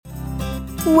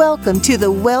Welcome to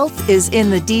the Wealth is in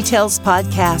the Details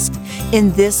podcast.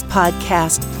 In this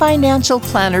podcast, financial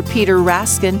planner Peter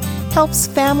Raskin helps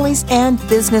families and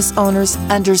business owners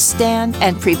understand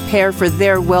and prepare for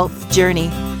their wealth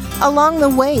journey. Along the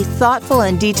way, thoughtful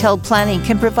and detailed planning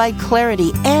can provide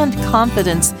clarity and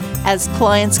confidence as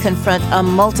clients confront a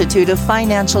multitude of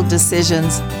financial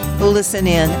decisions. Listen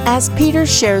in as Peter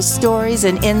shares stories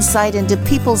and insight into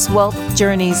people's wealth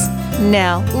journeys.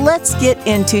 Now, let's get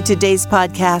into today's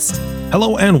podcast.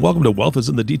 Hello and welcome to Wealth is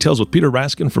in the Details with Peter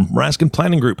Raskin from Raskin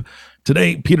Planning Group.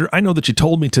 Today, Peter, I know that you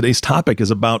told me today's topic is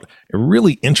about a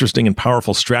really interesting and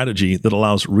powerful strategy that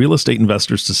allows real estate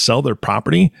investors to sell their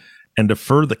property and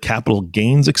defer the capital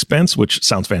gains expense, which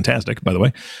sounds fantastic, by the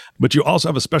way. But you also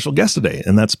have a special guest today,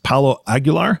 and that's Paulo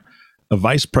Aguilar, a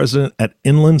vice president at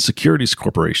Inland Securities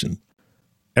Corporation.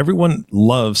 Everyone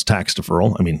loves tax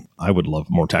deferral. I mean, I would love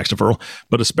more tax deferral,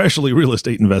 but especially real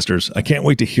estate investors. I can't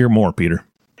wait to hear more, Peter.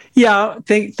 Yeah,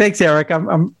 thanks, Eric.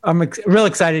 I'm real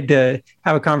excited to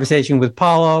have a conversation with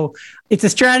Paulo. It's a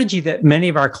strategy that many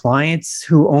of our clients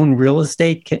who own real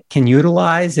estate can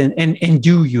utilize and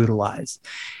do utilize.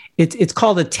 It's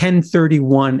called a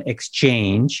 1031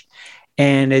 exchange.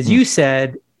 And as you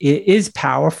said, it is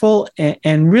powerful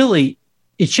and really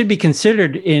it should be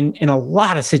considered in a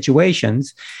lot of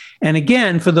situations. And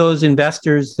again, for those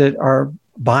investors that are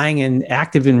buying and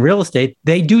active in real estate,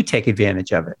 they do take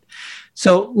advantage of it.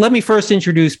 So let me first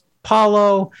introduce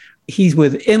Paulo. He's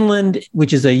with Inland,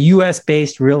 which is a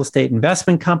US-based real estate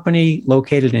investment company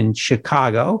located in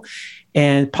Chicago.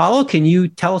 And Paulo, can you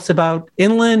tell us about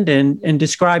Inland and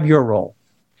describe your role?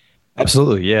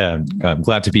 Absolutely. Yeah. I'm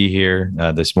glad to be here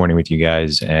this morning with you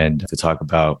guys and to talk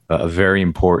about a very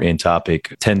important topic,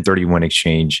 1031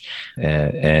 exchange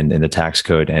and the tax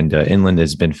code. And Inland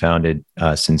has been founded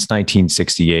since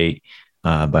 1968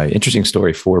 by an interesting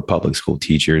story for public school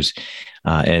teachers.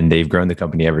 And they've grown the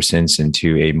company ever since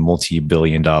into a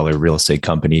multi-billion-dollar real estate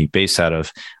company based out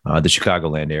of the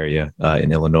Chicagoland area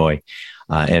in Illinois.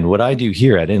 And what I do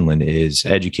here at Inland is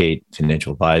educate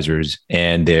financial advisors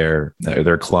and their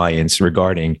clients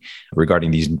regarding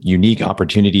these unique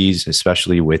opportunities,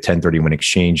 especially with 1031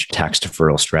 exchange tax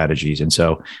deferral strategies. And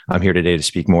so I'm here today to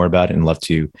speak more about it and love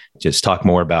to just talk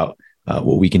more about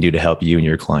what we can do to help you and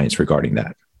your clients regarding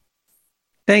that.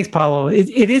 Thanks, Paulo.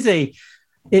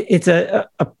 It's a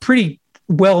pretty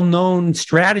well-known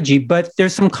strategy, but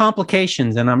there's some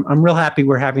complications, and I'm real happy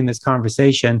we're having this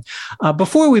conversation.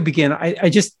 Before we begin, I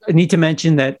just need to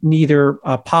mention that neither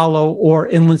Paulo or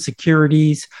Inland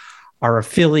Securities are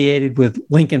affiliated with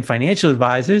Lincoln Financial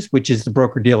Advisors, which is the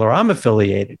broker-dealer I'm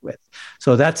affiliated with.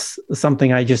 So that's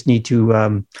something I just need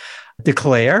to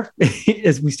declare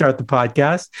as we start the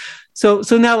podcast. So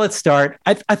now let's start.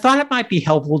 I thought it might be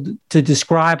helpful to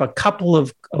describe a couple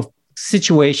of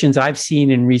situations I've seen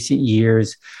in recent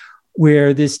years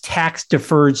where this tax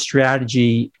deferred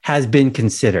strategy has been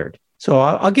considered. So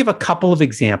I'll give a couple of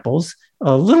examples,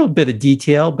 a little bit of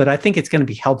detail, but I think it's going to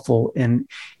be helpful in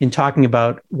talking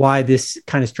about why this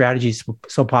kind of strategy is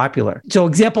so popular. So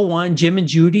example one, Jim and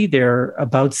Judy, they're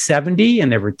about 70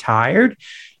 and they're retired.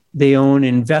 They own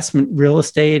investment real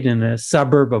estate in a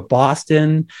suburb of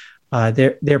Boston.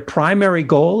 Their primary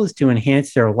goal is to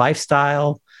enhance their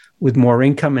lifestyle with more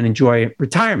income and enjoy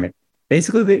retirement.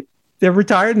 Basically, they're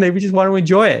retired and they just want to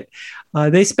enjoy it.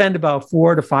 They spend about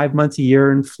 4 to 5 months a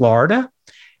year in Florida,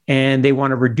 and they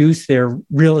want to reduce their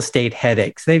real estate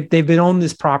headaches. They've been owning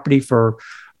this properties for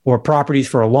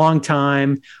a long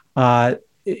time.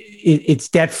 It's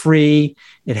debt-free.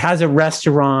 It has a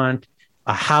restaurant,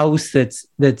 a house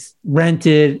that's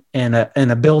rented, and a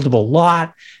buildable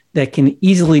lot that can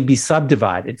easily be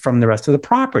subdivided from the rest of the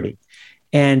property.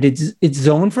 And it's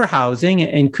zoned for housing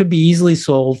and could be easily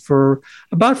sold for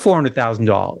about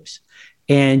 $400,000.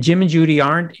 And Jim and Judy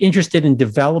aren't interested in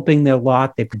developing their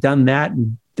lot. They've done that,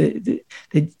 and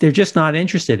they're just not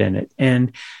interested in it.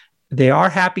 And they are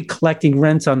happy collecting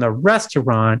rents on the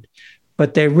restaurant,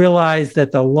 but they realize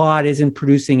that the lot isn't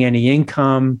producing any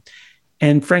income.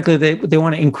 And frankly, they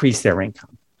want to increase their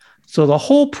income. So the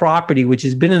whole property, which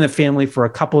has been in the family for a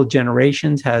couple of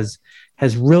generations, has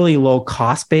really low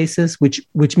cost basis, which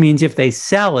means if they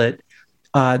sell it,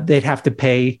 they'd have to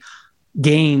pay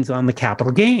gains on the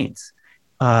capital gains.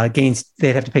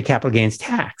 They'd have to pay capital gains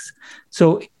tax.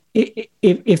 So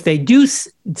if they do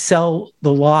sell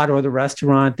the lot or the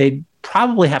restaurant, they'd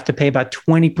probably have to pay about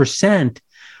 20%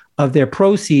 of their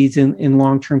proceeds in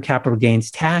long-term capital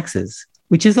gains taxes,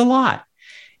 which is a lot.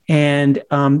 And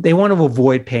they want to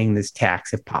avoid paying this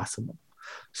tax if possible.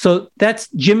 So that's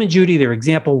Jim and Judy, their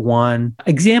example one.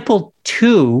 Example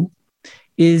two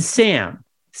is Sam.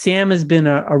 Sam has been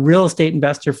a real estate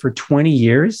investor for 20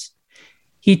 years.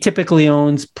 He typically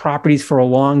owns properties for a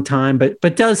long time,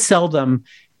 but does sell them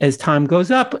as time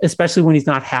goes up, especially when he's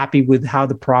not happy with how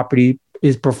the property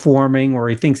is performing or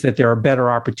he thinks that there are better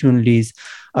opportunities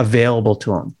available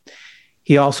to him.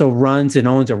 He also runs and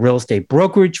owns a real estate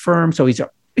brokerage firm, so he's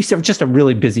just a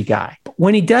really busy guy.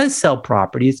 When he does sell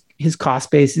properties, his cost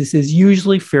basis is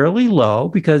usually fairly low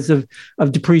because of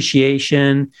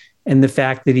depreciation and the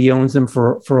fact that he owns them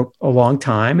for a long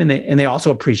time, and they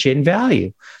also appreciate in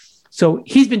value. So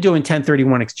he's been doing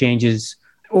 1031 exchanges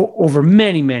over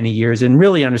many, many years and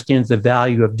really understands the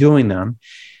value of doing them.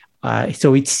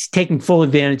 So he's taking full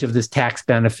advantage of this tax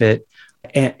benefit,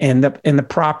 and the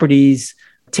properties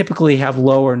typically have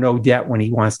low or no debt when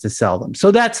he wants to sell them. So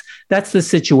that's the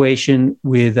situation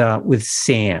with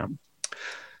Sam.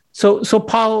 So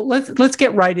Paul, let's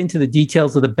get right into the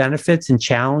details of the benefits and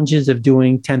challenges of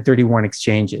doing 1031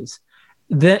 exchanges.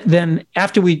 Then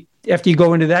after you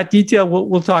go into that detail,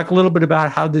 we'll talk a little bit about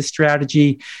how this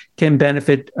strategy can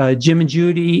benefit Jim and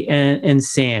Judy and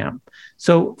Sam.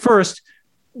 So first,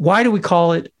 why do we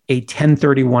call it a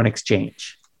 1031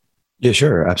 exchange? Yeah,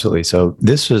 sure. Absolutely. So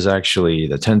this was actually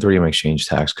the 1031 exchange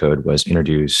tax code was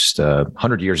introduced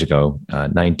 100 years ago,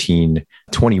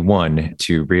 1921,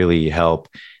 to really help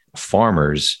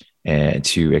farmers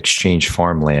to exchange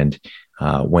farmland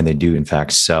when they do, in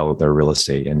fact, sell their real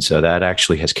estate. And so that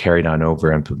actually has carried on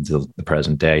over until the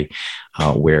present day,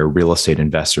 where real estate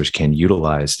investors can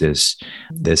utilize this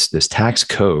tax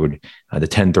code, the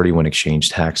 1031 exchange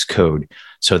tax code,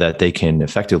 so that they can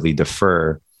effectively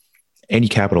defer any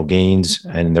capital gains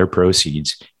and their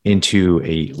proceeds into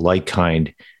a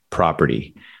like-kind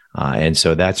property. And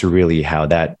so that's really how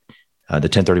the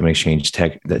 1031 exchange the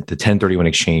 1031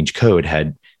 exchange code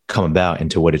had come about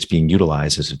into what it's being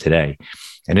utilized as of today.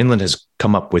 And Inland has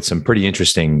come up with some pretty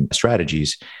interesting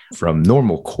strategies from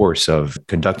normal course of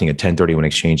conducting a 1031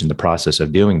 exchange. In the process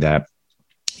of doing that,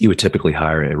 you would typically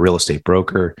hire a real estate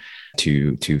broker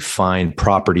to find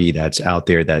property that's out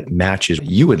there that matches what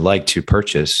you would like to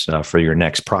purchase for your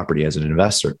next property as an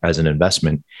investor, as an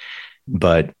investment.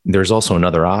 But there's also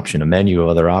another option, a menu of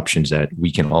other options that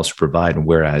we can also provide. And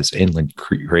whereas Inland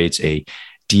creates a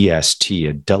DST,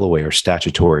 a Delaware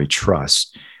Statutory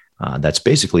Trust, that's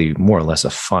basically more or less a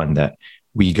fund that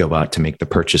we go out to make the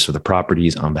purchase of the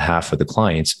properties on behalf of the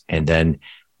clients. And then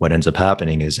what ends up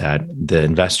happening is that the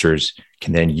investors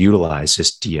can then utilize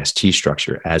this DST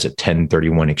structure as a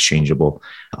 1031 exchangeable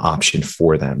option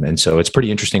for them. And so it's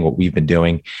pretty interesting what we've been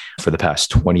doing for the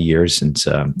past 20 years since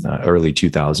early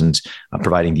 2000s,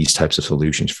 providing these types of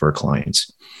solutions for our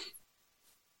clients.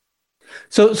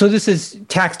 So this is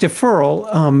tax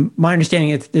deferral. My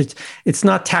understanding is it's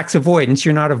not tax avoidance.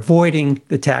 You're not avoiding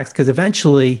the tax because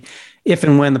eventually, if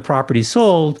and when the property is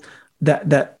sold,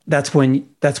 that's when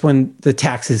the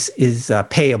tax is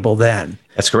payable then.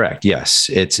 That's correct. Yes,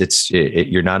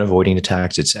 you're not avoiding the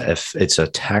tax. It's a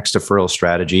tax deferral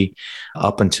strategy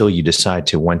up until you decide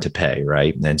when to pay,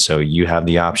 right? And so you have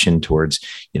the option towards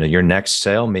your next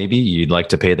sale. Maybe you'd like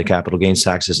to pay the capital gains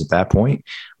taxes at that point,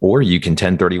 or you can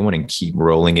 1031 and keep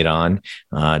rolling it on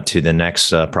to the next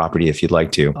property if you'd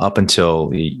like to, up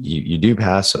until you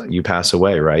pass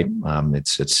away, right?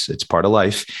 It's part of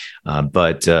life.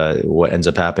 But what ends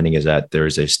up happening is that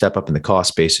there's a step up in the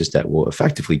cost basis that will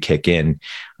effectively kick in.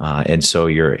 And so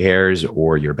your heirs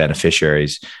or your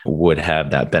beneficiaries would have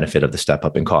that benefit of the step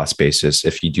up in cost basis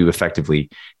if you do effectively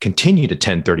continue to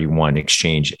 1031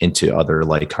 exchange into other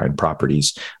like-kind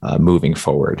properties moving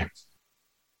forward.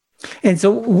 And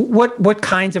so what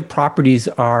kinds of properties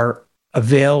are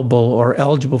available or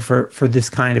eligible for this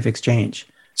kind of exchange?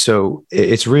 So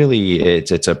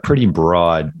it's a pretty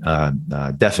broad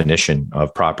definition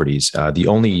of properties.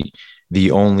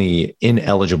 The only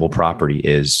ineligible property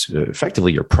is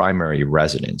effectively your primary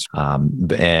residence,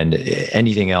 and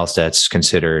anything else that's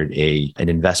considered an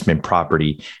investment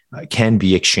property can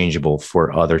be exchangeable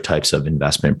for other types of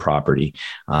investment property,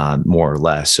 more or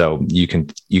less. So you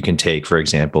can take, for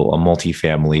example, a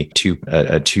multifamily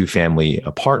a two-family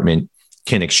apartment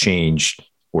can exchange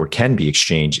or can be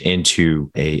exchanged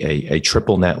into a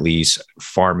triple net lease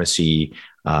pharmacy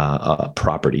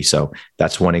property. So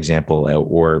that's one example,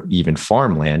 or even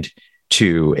farmland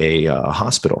to a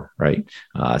hospital, right?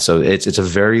 So it's a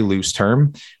very loose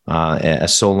term,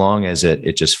 so long as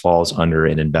it just falls under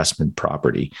an investment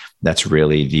property. That's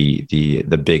really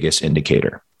the biggest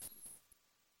indicator.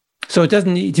 So it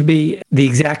doesn't need to be the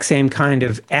exact same kind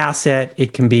of asset.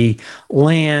 It can be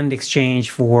land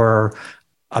exchange for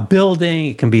a building.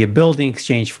 It can be a building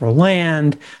exchange for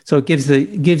land. So it gives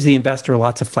the investor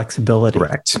lots of flexibility.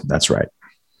 Correct. That's right.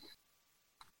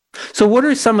 So, what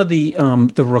are some of the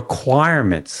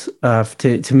requirements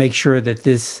to make sure that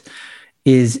this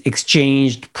is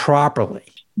exchanged properly?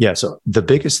 Yeah. So the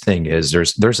biggest thing is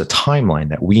there's a timeline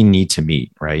that we need to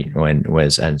meet, right?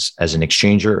 As an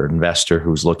exchanger or investor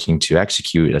who's looking to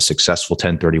execute a successful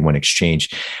 1031 exchange,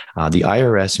 the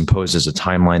IRS imposes a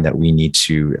timeline that we need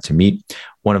to meet.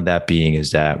 One of that being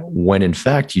is that when in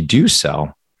fact you do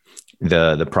sell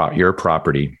your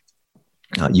property,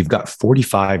 you've got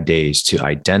 45 days to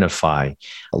identify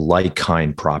a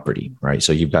like-kind property, right?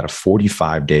 So you've got a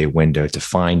 45-day window to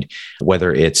find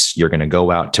whether you're going to go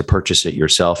out to purchase it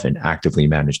yourself and actively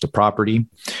manage the property,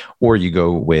 or you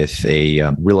go with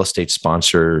a real estate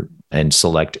sponsor and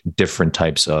select different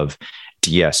types of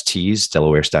DSTs,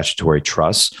 Delaware Statutory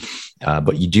Trusts.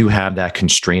 But you do have that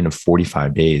constraint of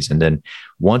 45 days. And then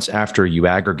once after you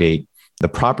aggregate the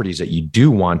properties that you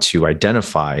do want to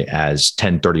identify as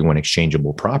 1031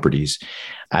 exchangeable properties,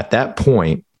 at that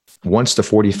point, once the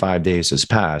 45 days has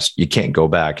passed, you can't go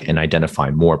back and identify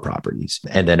more properties.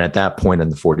 And then at that point, on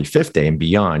the 45th day and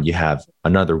beyond, you have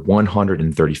another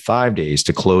 135 days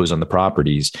to close on the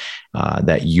properties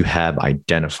that you have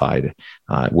identified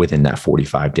within that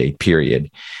 45-day period.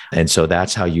 And so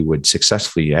that's how you would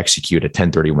successfully execute a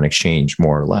 1031 exchange,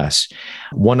 more or less.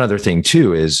 One other thing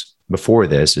too is, before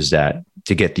this, is that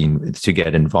to get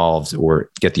involved or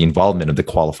get the involvement of the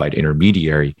qualified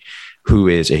intermediary, who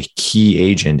is a key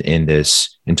agent in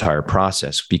this entire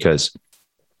process, because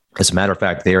as a matter of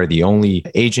fact, they are the only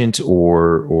agent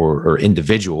or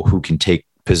individual who can take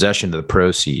possession of the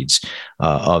proceeds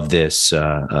of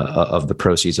the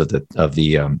proceeds of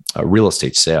the real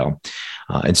estate sale.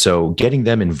 And so getting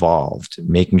them involved,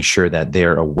 making sure that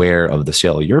they're aware of the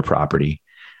sale of your property,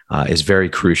 is very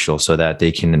crucial so that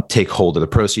they can take hold of the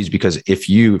proceeds. Because if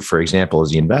you, for example,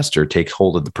 as the investor, take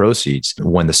hold of the proceeds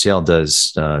when the sale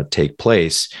does take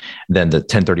place, then the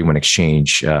 1031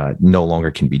 exchange no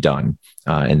longer can be done.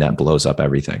 And that blows up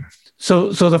everything.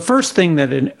 So the first thing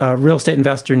that a real estate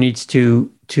investor needs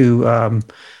to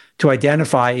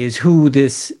identify is who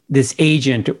this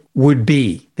agent would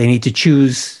be. They need to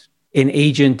choose an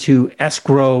agent to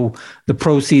escrow the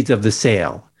proceeds of the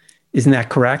sale. Isn't that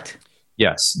correct?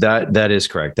 Yes, that is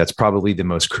correct. That's probably the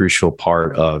most crucial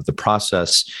part of the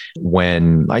process.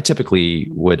 When I typically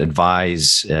would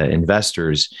advise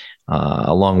investors,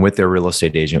 along with their real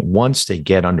estate agent, once they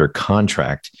get under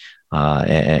contract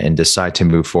and decide to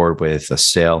move forward with a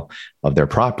sale of their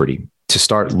property, to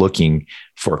start looking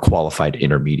for a qualified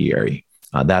intermediary.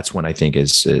 That's when I think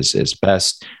is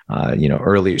best.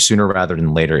 Earlier, sooner rather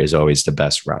than later, is always the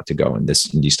best route to go in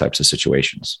these types of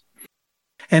situations.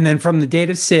 And then from the date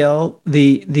of sale,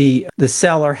 the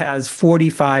seller has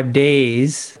 45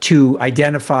 days to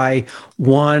identify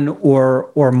one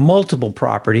or multiple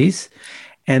properties.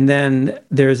 And then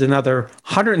there's another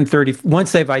 130.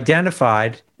 Once they've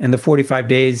identified and the 45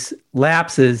 days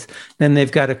lapses, then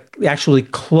they've got to actually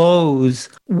close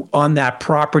on that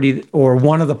property or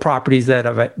one of the properties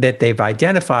that they've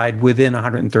identified within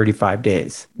 135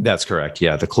 days. That's correct.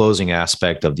 Yeah, the closing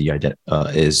aspect of the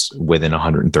is within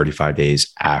 135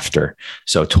 days after.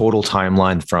 So total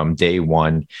timeline from day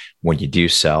one when you do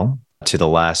sell to the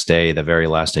last day, the very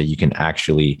last day you can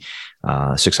actually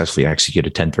successfully execute a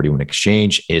 1031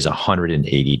 exchange is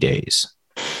 180 days.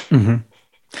 Mm-hmm.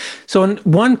 So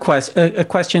a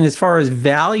question as far as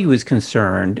value is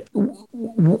concerned,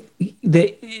 an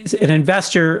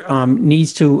investor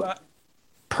needs to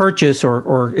purchase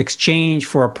or exchange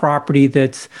for a property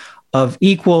that's of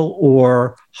equal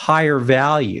or higher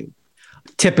value,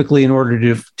 typically in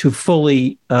order to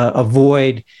fully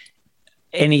avoid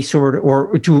any sort of,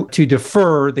 or to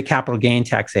defer the capital gain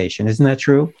taxation. Isn't that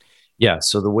true? Yeah.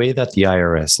 So the way that the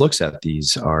IRS looks at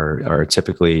these are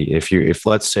typically, if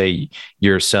let's say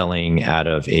you're selling out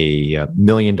of a $1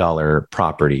 million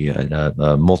property, a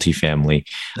multifamily,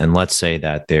 and let's say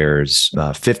that there's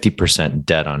 50%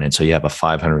 debt on it. So you have a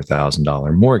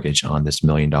 $500,000 mortgage on this $1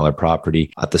 million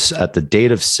property. At the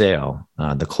date of sale,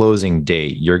 the closing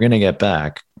date, you're going to get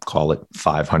back, call it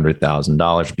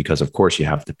 $500,000, because of course you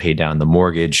have to pay down the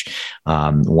mortgage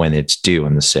when it's due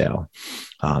in the sale.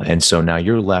 And so now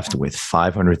you're left with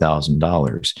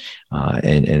 $500,000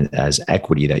 and as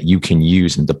equity that you can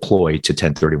use and deploy to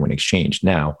 1031 exchange.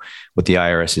 Now, what the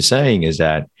IRS is saying is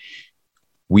that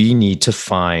we need to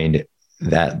find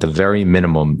that the very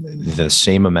minimum, the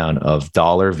same amount of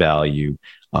dollar value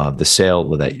of the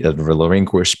sale of the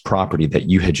relinquished property that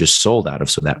you had just sold out of,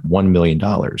 so that $1 million.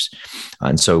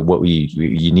 And so what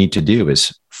you need to do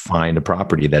is find a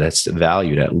property that is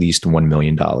valued at least $1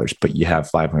 million, but you have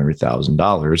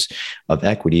 $500,000 of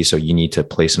equity. So you need to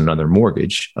place another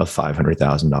mortgage of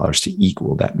 $500,000 to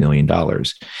equal that $1 million.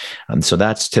 So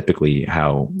that's typically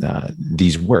how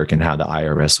these work, and how the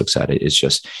IRS looks at it. It's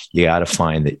just, you got to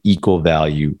find the equal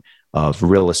value of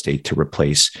real estate to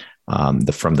replace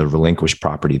from the relinquished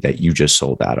property that you just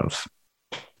sold out of.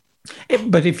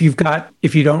 But if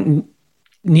you don't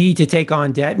need to take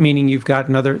on debt, meaning you've got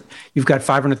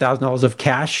 $500,000 of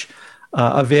cash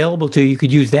available to you, you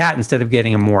could use that instead of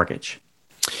getting a mortgage.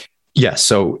 Yes.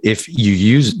 So if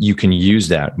you can use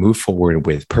that, move forward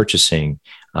with purchasing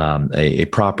a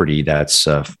property that's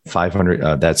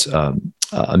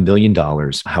 $1 million.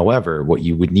 However, what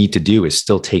you would need to do is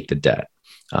still take the debt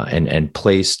and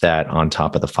place that on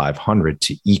top of the 500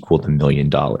 to equal the $1 million.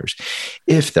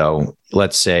 If though,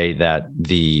 let's say that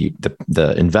the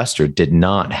investor did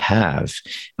not have,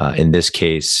 in this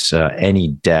case, any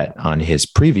debt on his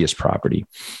previous property.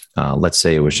 Let's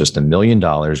say it was just $1 million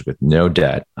with no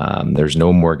debt. There's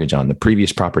no mortgage on the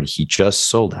previous property he just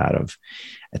sold out of.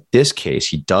 At this case,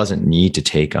 he doesn't need to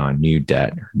take on new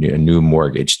debt, a new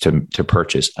mortgage to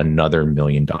purchase another $1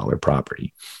 million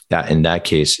property. That in that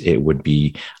case, it would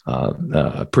be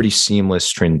a pretty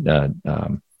seamless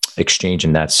exchange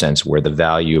in that sense, where the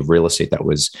value of real estate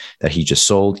that he just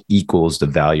sold equals the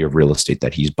value of real estate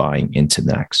that he's buying into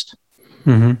next.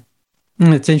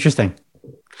 Mm-hmm. It's interesting.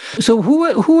 So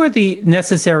who are the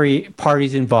necessary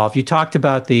parties involved? You talked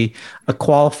about a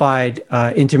qualified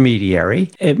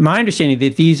intermediary. My understanding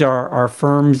that these are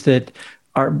firms that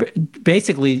are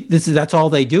basically, that's all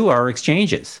they do are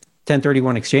exchanges,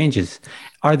 1031 exchanges.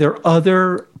 Are there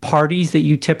other parties that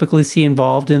you typically see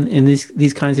involved in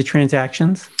these kinds of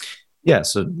transactions? Yeah.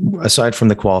 So aside from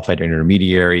the qualified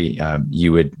intermediary,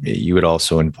 you would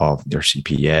also involve their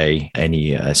CPA,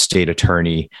 any state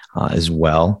attorney as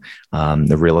well.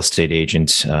 The real estate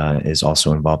agent is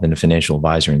also involved, in a financial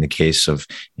advisor in the case of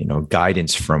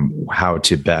guidance from how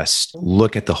to best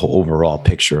look at the whole overall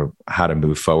picture of how to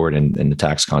move forward and the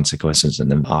tax consequences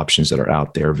and the options that are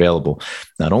out there available,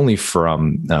 not only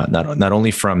from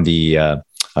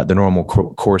the normal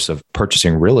course of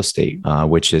purchasing real estate,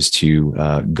 which is to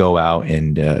go out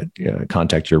and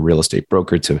contact your real estate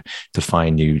broker to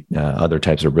find new other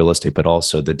types of real estate, but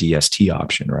also the DST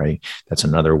option, right? That's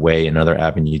another way, another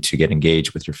avenue to get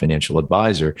engaged with your financial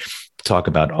advisor, to talk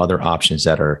about other options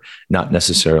that are not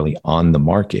necessarily on the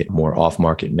market, more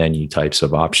off-market menu types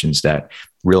of options that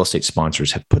real estate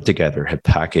sponsors have put together, have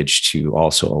packaged to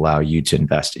also allow you to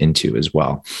invest into as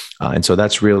well. And so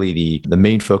that's really the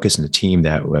main focus in the team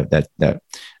that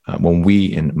when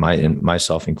we, and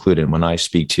myself included, when I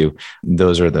speak to,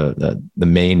 those are the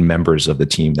main members of the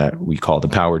team that we call the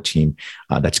power team,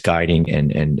 that's guiding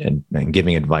and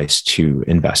giving advice to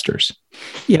investors.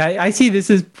 Yeah, I see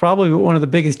this is probably one of the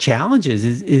biggest challenges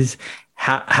is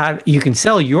how you can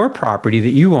sell your property that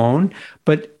you own,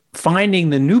 but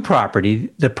finding the new property,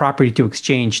 the property to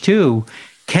exchange to,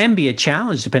 can be a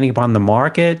challenge depending upon the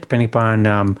market, depending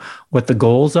upon what the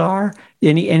goals are.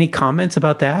 Any comments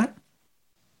about that?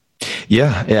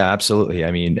 Yeah, absolutely.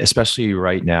 I mean, especially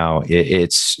right now,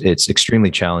 it's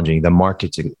extremely challenging. The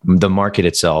market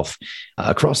itself,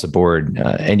 across the board,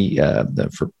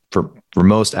 for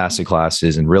most asset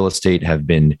classes and real estate have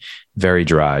been very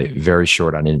dry, very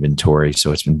short on inventory.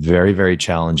 So it's been very, very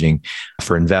challenging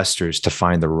for investors to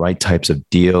find the right types of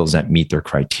deals that meet their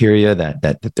criteria,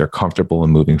 that they're comfortable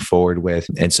in moving forward with.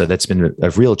 And so that's been a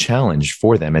real challenge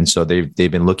for them. And so they've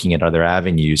been looking at other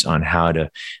avenues on how to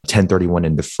 1031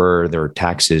 and defer their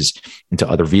taxes into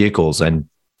other vehicles. And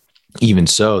even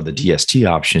so, the DST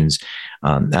options,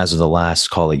 as of the last,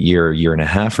 call it year and a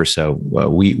half or so,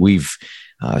 we've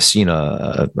seen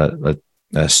a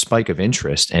spike of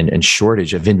interest and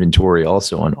shortage of inventory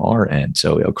also on our end.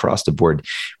 So across the board,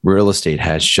 real estate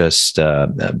has just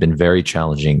been very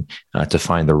challenging to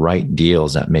find the right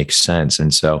deals that make sense.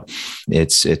 And so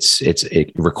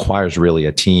it requires really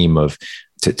a team of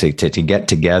to get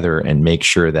together and make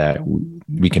sure that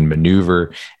we can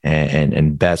maneuver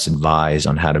and best advise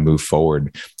on how to move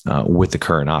forward with the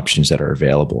current options that are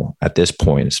available at this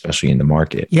point, especially in the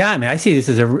market. Yeah, I mean, I see this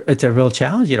as it's a real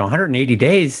challenge. 180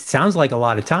 days sounds like a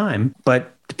lot of time,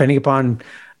 but depending upon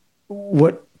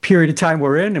what period of time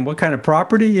we're in and what kind of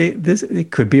property, it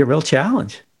could be a real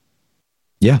challenge.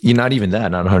 Yeah, you're not even that,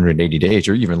 not 180 days.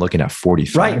 You're even looking at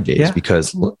 45 days. Yeah.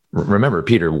 Because remember,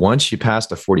 Peter, once you pass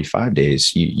the 45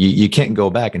 days, you can't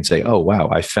go back and say, oh, wow,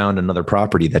 I found another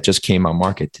property that just came on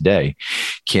market today.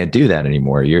 Can't do that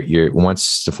anymore. You're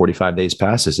once the 45 days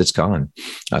passes, it's gone.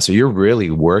 So you're really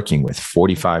working with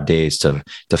 45 days to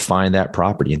find that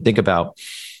property. And think about,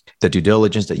 the due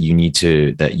diligence that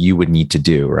you would need to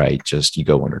do, right? Just you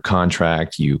go under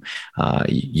contract, you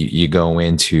go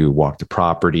in to walk the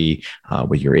property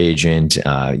with your agent.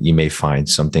 You may find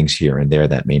some things here and there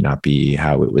that may not be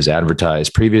how it was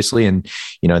advertised previously, and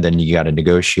then you got to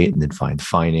negotiate and then find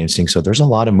financing. So there's a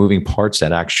lot of moving parts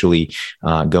that actually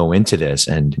go into this,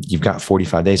 and you've got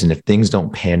 45 days. And if things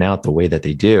don't pan out the way that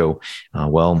they do,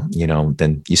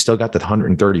 then you still got the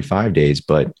 135 days.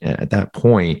 But at that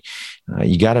point,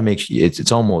 you got to make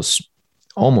it's almost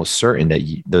certain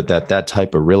that that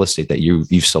type of real estate that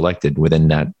you've selected within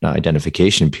that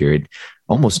identification period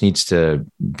almost needs to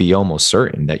be almost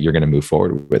certain that you're going to move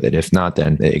forward with it. If not,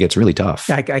 then it gets really tough.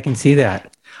 I can see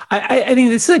that. I think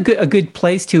this is a good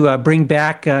place to bring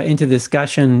back into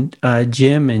discussion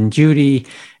Jim and Judy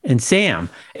and Sam.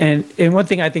 And one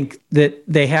thing I think that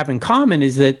they have in common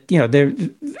is that they're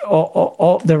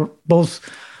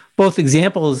both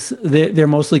examples. They're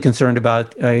mostly concerned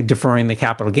about deferring the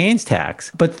capital gains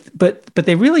tax, but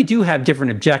they really do have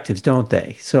different objectives, don't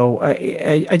they? So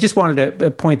I just wanted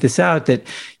to point this out that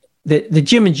the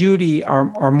Jim and Judy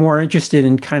are more interested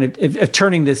in kind of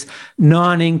turning this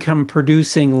non-income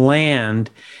producing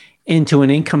land into an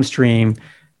income stream,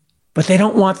 but they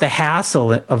don't want the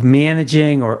hassle of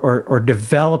managing or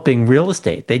developing real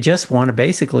estate. They just want to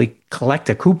basically collect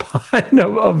a coupon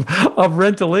of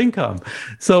rental income.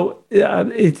 So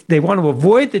they want to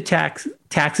avoid the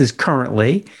taxes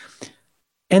currently,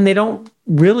 and they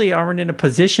aren't in a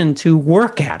position to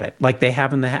work at it like they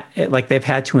have like they've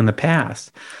had to in the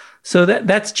past. So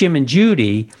that's Jim and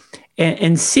Judy,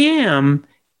 and Sam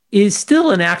is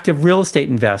still an active real estate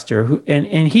investor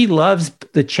and he loves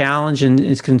the challenge and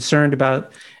is concerned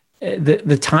about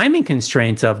the timing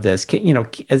constraints of this.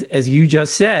 As you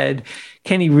just said,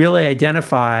 can he really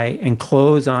identify and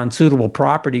close on suitable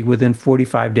property within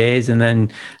 45 days and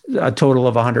then a total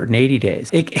of 180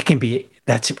 days?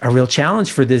 That's a real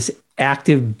challenge for this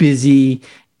active, busy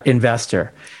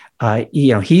investor.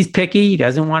 He's picky. He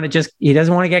doesn't want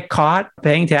to get caught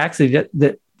paying taxes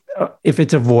if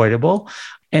it's avoidable.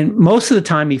 And most of the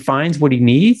time he finds what he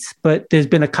needs, but there's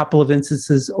been a couple of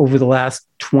instances over the last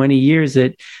 20 years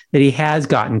that he has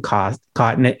gotten caught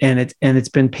in it, and it's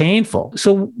been painful.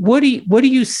 So what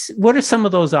are some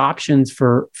of those options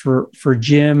for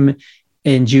Jim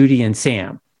and Judy and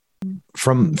Sam?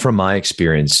 From my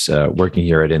experience working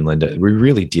here at Inland, we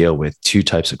really deal with two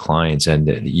types of clients, and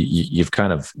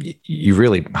you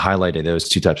really highlighted those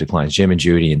two types of clients, Jim and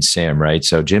Judy and Sam, right?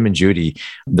 So Jim and Judy,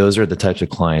 those are the types of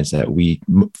clients that we,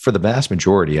 for the vast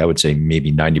majority, I would say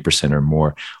maybe 90% or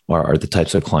more, are the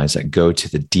types of clients that go to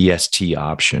the DST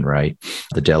option, right?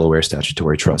 The Delaware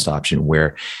Statutory Trust option,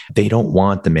 where they don't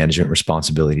want the management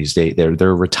responsibilities.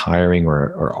 They're retiring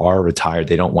or are retired.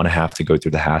 They don't want to have to go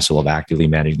through the hassle of actively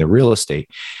managing the real estate.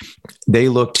 They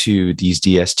look to these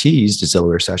DSTs, the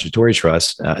Delaware Statutory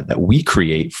Trust, that we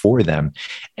create for them,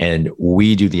 and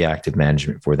we do the active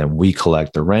management for them. We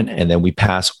collect the rent, and then we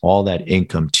pass all that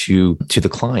income to the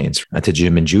clients, to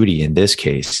Jim and Judy in this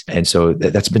case. And so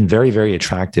that's been very, very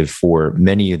attractive for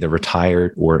many of the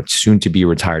retired or soon to be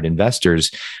retired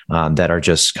investors that are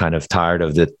just kind of tired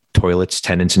of the toilets,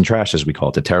 tenants, and trash, as we call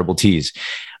it, the terrible T's.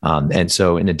 And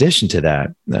so in addition to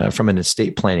that, from an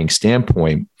estate planning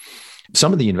standpoint,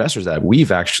 some of the investors that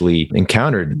we've actually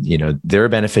encountered, their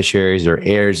beneficiaries, their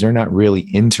heirs, they're not really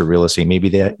into real estate. Maybe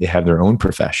they have their own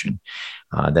profession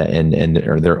or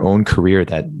their own career,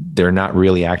 that they're not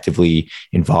really actively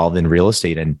involved in real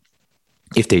estate. And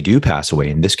if they do pass away,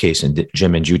 in this case, and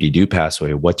Jim and Judy do pass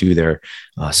away, what do their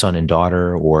son and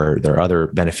daughter or their other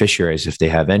beneficiaries, if they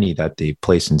have any that they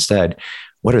place instead,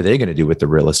 what are they going to do with the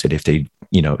real estate if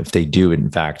they do in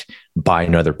fact buy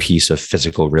another piece of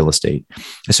physical real estate?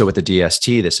 And so with the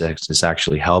DST, this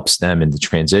actually helps them in the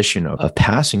transition of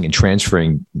passing and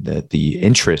transferring the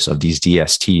interests of these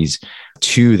DSTs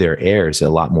to their heirs a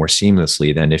lot more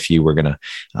seamlessly than if you were going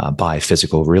to buy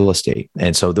physical real estate.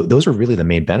 And so those are really the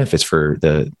main benefits for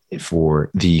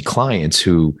the clients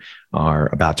who are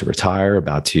about to retire,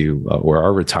 or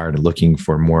are retired and looking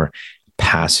for more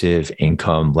passive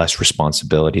income, less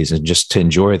responsibilities, and just to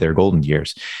enjoy their golden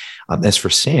years. As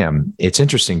for Sam, it's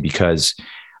interesting because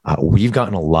we've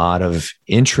gotten a lot of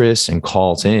interest and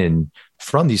calls in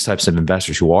from these types of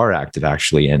investors who are active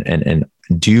actually, and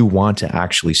do want to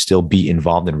actually still be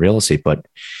involved in real estate. But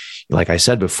like I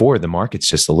said before, the market's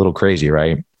just a little crazy,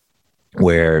 right?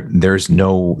 Where there's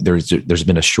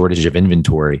been a shortage of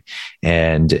inventory.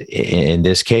 And in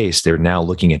this case, they're now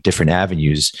looking at different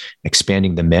avenues,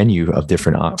 expanding the menu of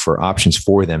different for options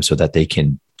for them so that they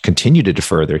can continue to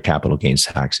defer their capital gains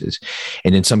taxes.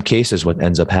 And in some cases, what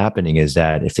ends up happening is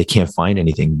that if they can't find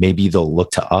anything, maybe they'll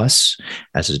look to us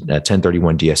as a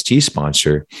 1031 DST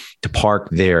sponsor to park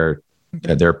their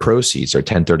proceeds, or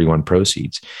 1031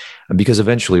 proceeds, because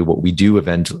eventually what we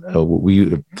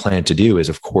plan to do is,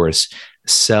 of course,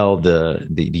 sell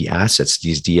the assets,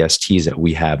 these DSTs that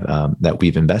we have, that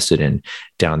we've invested in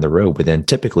down the road within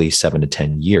typically 7 to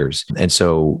 10 years. And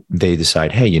so they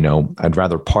decide, hey, I'd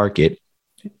rather park it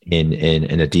in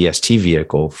a DST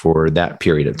vehicle for that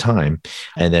period of time.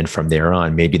 And then from there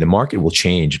on, maybe the market will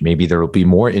change. Maybe there will be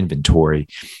more inventory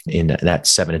in that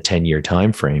 7 to 10 year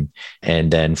time frame. And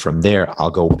then from there,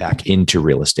 I'll go back into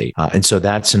real estate. And so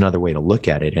that's another way to look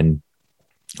at it. And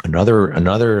another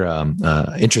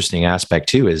interesting aspect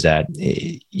too is that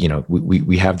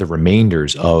we have the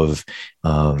remainders of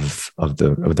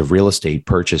the real estate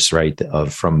purchase, right,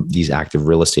 from these active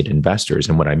real estate investors.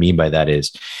 And what I mean by that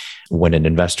is, when an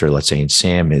investor, let's say in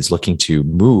Sam, is looking to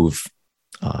move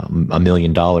 $1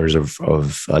 million of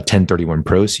 1031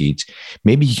 proceeds,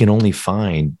 maybe he can only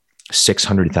find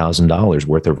 $600,000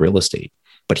 worth of real estate,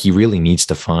 but he really needs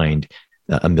to find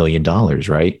 $1 million,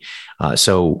 right?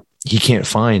 So he can't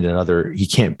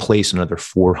place another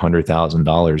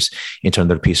 $400,000 into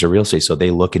another piece of real estate. So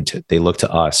they look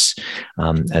to us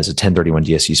as a 1031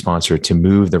 DST sponsor to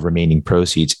move the remaining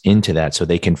proceeds into that, so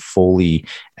they can fully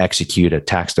execute a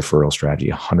tax deferral strategy,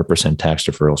 100% tax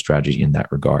deferral strategy in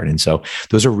that regard. And so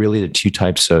those are really the two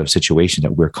types of situations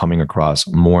that we're coming across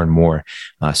more and more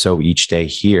so each day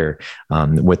here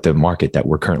with the market that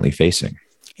we're currently facing.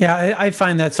 Yeah, I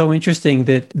find that so interesting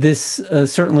that this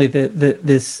certainly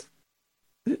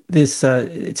this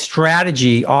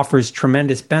strategy offers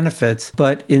tremendous benefits,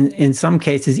 but in some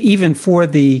cases, even for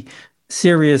the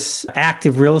serious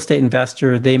active real estate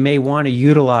investor, they may want to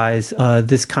utilize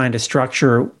this kind of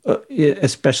structure,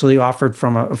 especially offered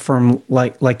from a firm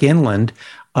like Inland,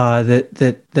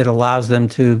 that allows them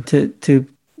to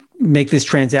make this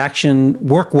transaction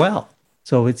work well.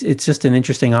 So it's just an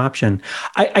interesting option.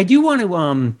 I do want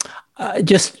to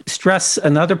just stress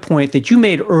another point that you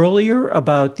made earlier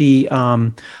about the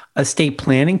estate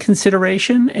planning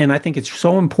consideration, and I think it's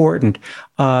so important.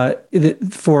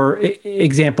 For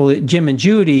example, Jim and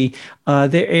Judy,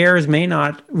 their heirs may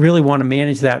not really want to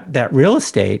manage that real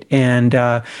estate, and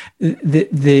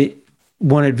the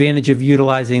one advantage of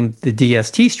utilizing the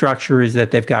DST structure is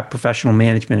that they've got professional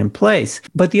management in place.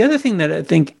 But the other thing that I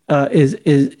think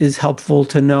is helpful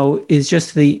to know is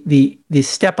just the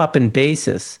step up in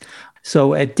basis.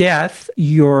 So at death,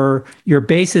 your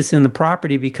basis in the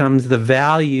property becomes the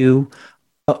value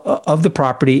of the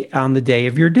property on the day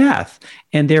of your death.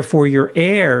 And therefore, your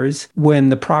heirs, when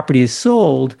the property is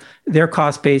sold, their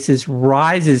cost basis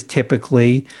rises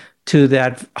typically to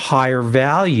that higher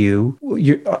value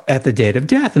at the date of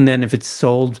death. And then if it's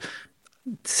sold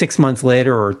 6 months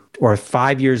later or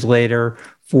 5 years later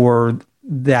for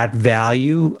that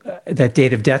value, that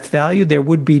date of death value, there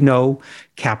would be no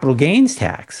capital gains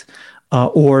tax.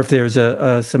 Or if there's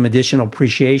some additional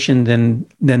appreciation, then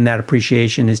that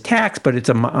appreciation is taxed, but it's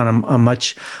on a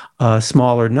much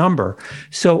smaller number.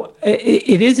 So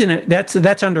it isn't.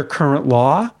 That's under current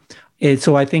law. And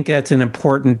so I think that's an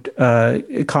important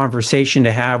conversation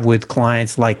to have with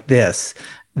clients like this,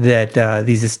 that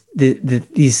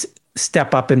these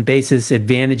step up in basis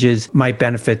advantages might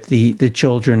benefit the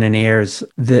children and heirs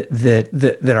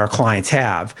that our clients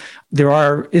have.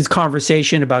 There is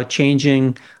conversation about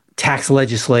changing tax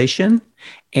legislation,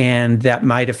 and that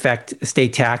might affect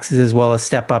state taxes as well as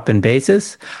step up in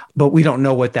basis, but we don't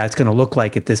know what that's going to look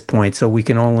like at this point. So we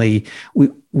can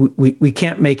we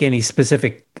can't make any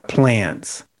specific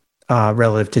plans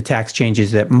relative to tax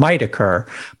changes that might occur.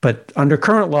 But under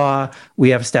current law, we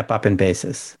have step up in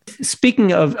basis.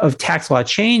 Speaking of tax law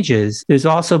changes, there's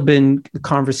also been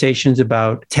conversations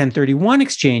about 1031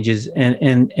 exchanges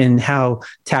and how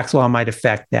tax law might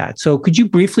affect that. So could you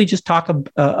briefly just talk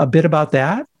a bit about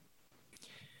that?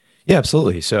 Yeah,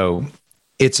 absolutely. So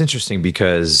it's interesting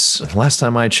because last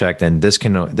time I checked, and this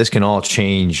can all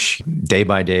change day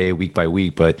by day, week by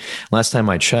week, but last time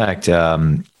I checked,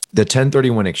 the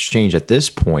 1031 exchange at this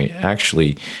point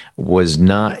actually was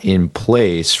not in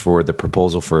place for the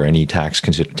proposal for any tax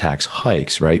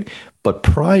hikes, right? But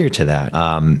prior to that,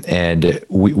 and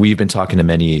we've been talking to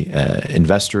many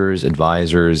investors,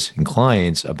 advisors, and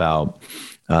clients about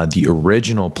the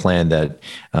original plan that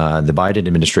the Biden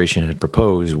administration had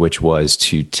proposed, which was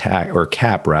to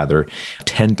cap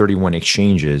 1031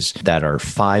 exchanges that are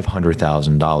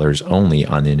 $500,000 only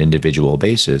on an individual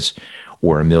basis,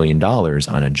 or $1 million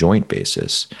on a joint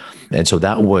basis. And so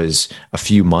that was a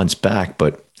few months back,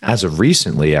 but as of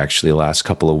recently, actually, the last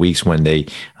couple of weeks, when they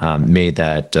made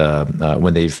that,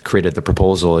 when they've created the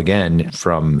proposal again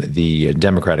from the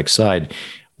Democratic side,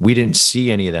 we didn't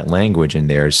see any of that language in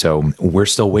there. So we're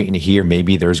still waiting to hear.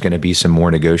 Maybe there's going to be some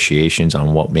more negotiations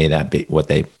on what may that be, what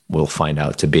they will find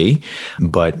out to be.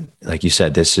 But like you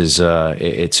said, this is,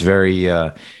 it's very,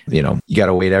 you got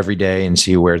to wait every day and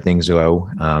see where things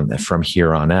go from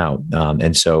here on out.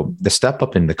 And so the step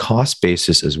up in the cost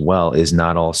basis as well is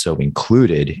not also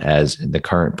included as the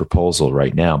current proposal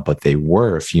right now, but they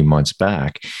were a few months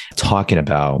back talking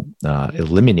about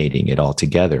eliminating it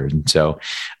altogether. And so,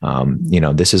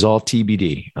 this is all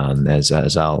TBD, as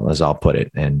I'll put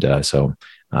it. And so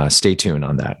stay tuned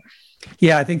on that.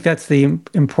 Yeah, I think that's the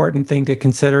important thing to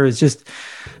consider is just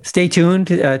stay tuned.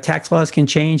 Tax laws can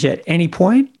change at any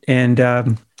point,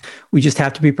 and we just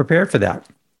have to be prepared for that.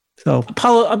 So,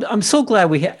 Paulo, I'm so glad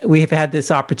we have had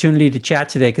this opportunity to chat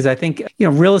today, because I think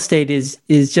real estate is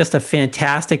just a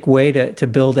fantastic way to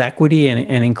build equity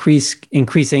and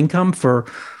increase income for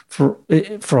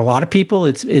a lot of people.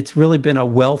 It's really been a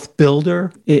wealth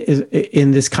builder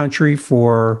in this country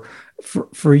for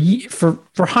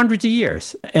hundreds of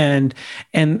years, and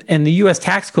the U.S.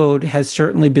 tax code has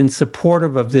certainly been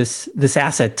supportive of this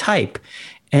asset type,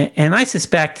 and I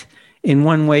suspect in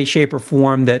one way, shape, or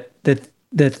form that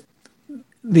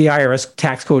the IRS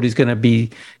tax code is going to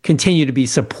continue to be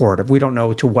supportive. We don't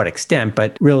know to what extent,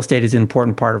 but real estate is an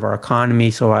important part of our economy.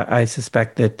 So I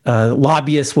suspect that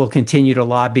lobbyists will continue to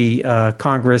lobby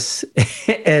Congress,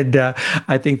 and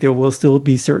I think there will still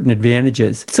be certain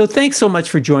advantages. So thanks so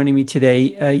much for joining me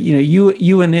today.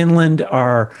 You and Inland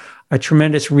are a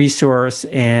tremendous resource,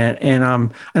 and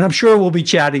I'm sure we'll be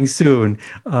chatting soon.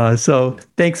 So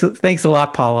thanks a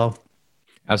lot, Paulo.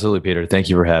 Absolutely, Peter. Thank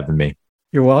you for having me.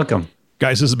 You're welcome.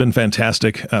 Guys, this has been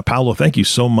fantastic. Paulo, thank you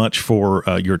so much for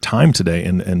your time today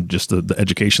and just the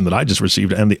education that I just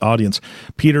received and the audience.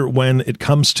 Peter, when it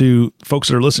comes to folks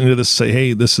that are listening to this, say,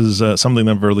 hey, this is something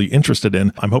that I'm really interested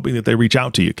in, I'm hoping that they reach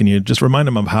out to you. Can you just remind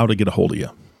them of how to get a hold of you?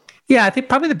 Yeah, I think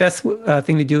probably the best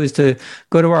thing to do is to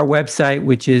go to our website,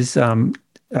 which is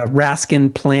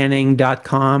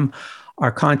raskinplanning.com.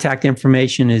 Our contact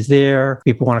information is there.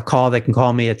 People want to call, they can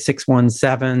call me at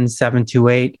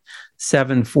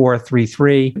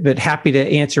 617-728-7433, but happy to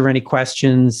answer any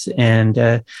questions. And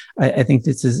I think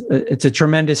it's a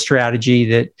tremendous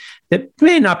strategy that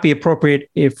may not be appropriate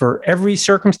for every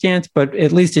circumstance, but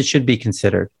at least it should be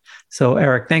considered. So,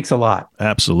 Eric, thanks a lot.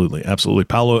 Absolutely. Absolutely.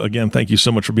 Paulo, again, thank you so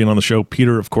much for being on the show.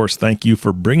 Peter, of course, thank you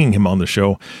for bringing him on the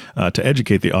show to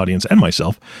educate the audience and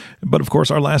myself. But of course,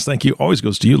 our last thank you always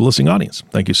goes to you, the listening audience.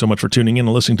 Thank you so much for tuning in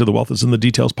and listening to the Wealth is in the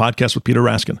Details podcast with Peter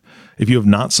Raskin. If you have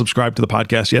not subscribed to the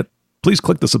podcast yet, please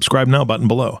click the subscribe now button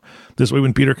below. This way,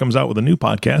 when Peter comes out with a new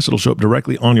podcast, it'll show up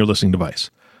directly on your listening device.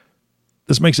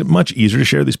 This makes it much easier to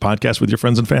share these podcasts with your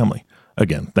friends and family.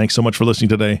 Again, thanks so much for listening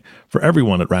today. For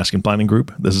everyone at Raskin Planning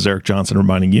Group, this is Eric Johnson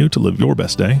reminding you to live your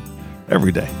best day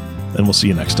every day. And we'll see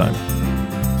you next time.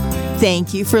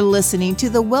 Thank you for listening to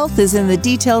the Wealth is in the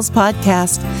Details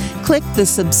podcast. Click the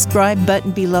subscribe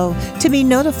button below to be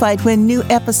notified when new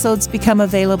episodes become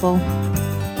available.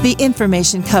 The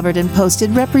information covered and posted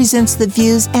represents the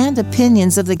views and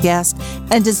opinions of the guest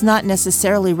and does not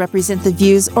necessarily represent the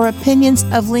views or opinions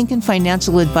of Lincoln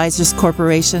Financial Advisors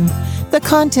Corporation. The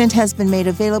content has been made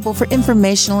available for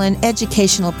informational and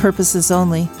educational purposes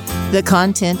only. The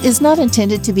content is not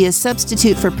intended to be a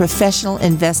substitute for professional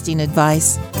investing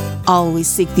advice. Always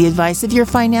seek the advice of your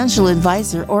financial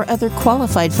advisor or other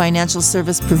qualified financial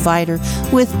service provider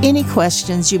with any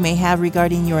questions you may have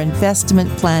regarding your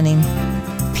investment planning.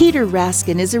 Peter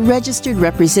Raskin is a registered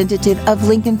representative of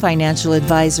Lincoln Financial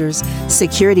Advisors.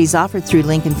 Securities offered through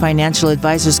Lincoln Financial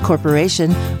Advisors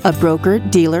Corporation, a broker,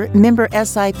 dealer, member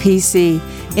SIPC.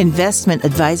 Investment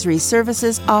advisory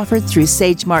services offered through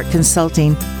SageMark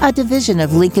Consulting, a division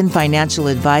of Lincoln Financial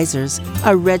Advisors,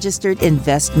 a registered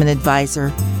investment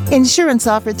advisor. Insurance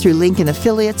offered through Lincoln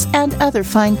affiliates and other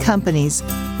fine companies.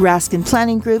 Raskin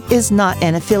Planning Group is not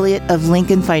an affiliate of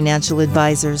Lincoln Financial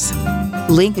Advisors.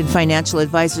 Lincoln Financial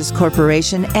Advisors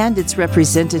Corporation and its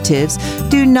representatives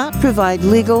do not provide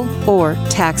legal or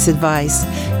tax advice.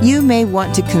 You may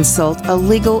want to consult a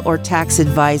legal or tax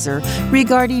advisor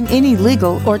regarding any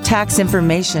legal or tax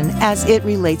information as it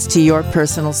relates to your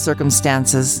personal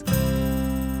circumstances.